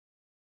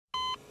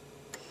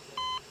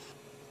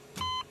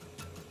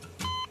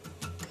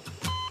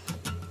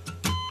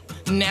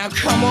Now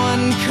come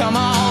one, come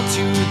all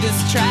to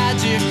this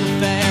tragic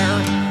affair.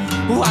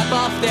 Wipe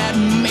off that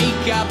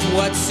makeup,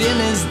 what's in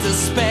is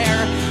despair.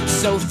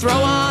 So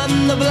throw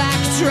on the black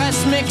dress,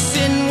 mix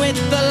in with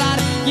the lot.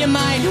 You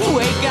might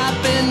wake up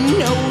and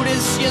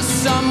notice you're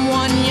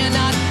someone you're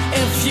not.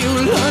 If you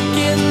look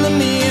in the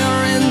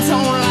mirror and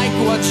don't like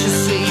what you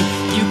see,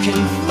 you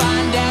can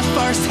find out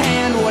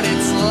firsthand what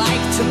it's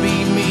like to be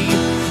me.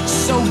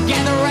 So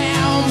gather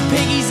round,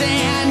 piggies,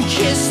 and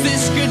kiss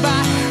this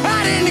goodbye.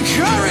 I'd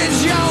encourage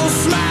your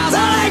smiles,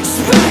 I'll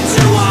expect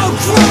you won't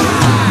cry.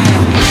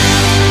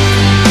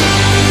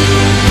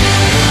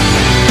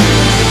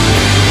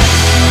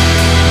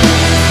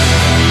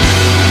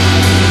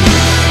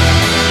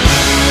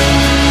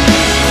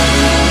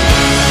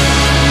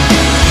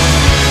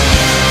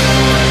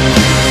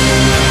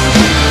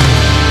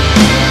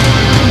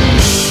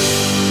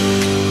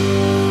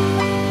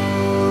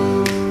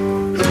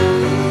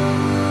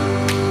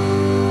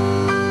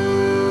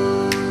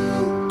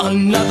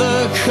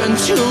 Another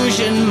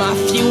contusion, my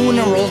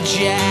funeral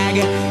jag.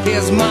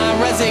 Here's my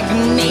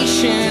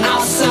resignation,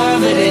 I'll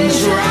serve it in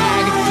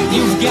drag.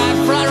 You've got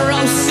front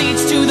row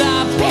seats to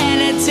the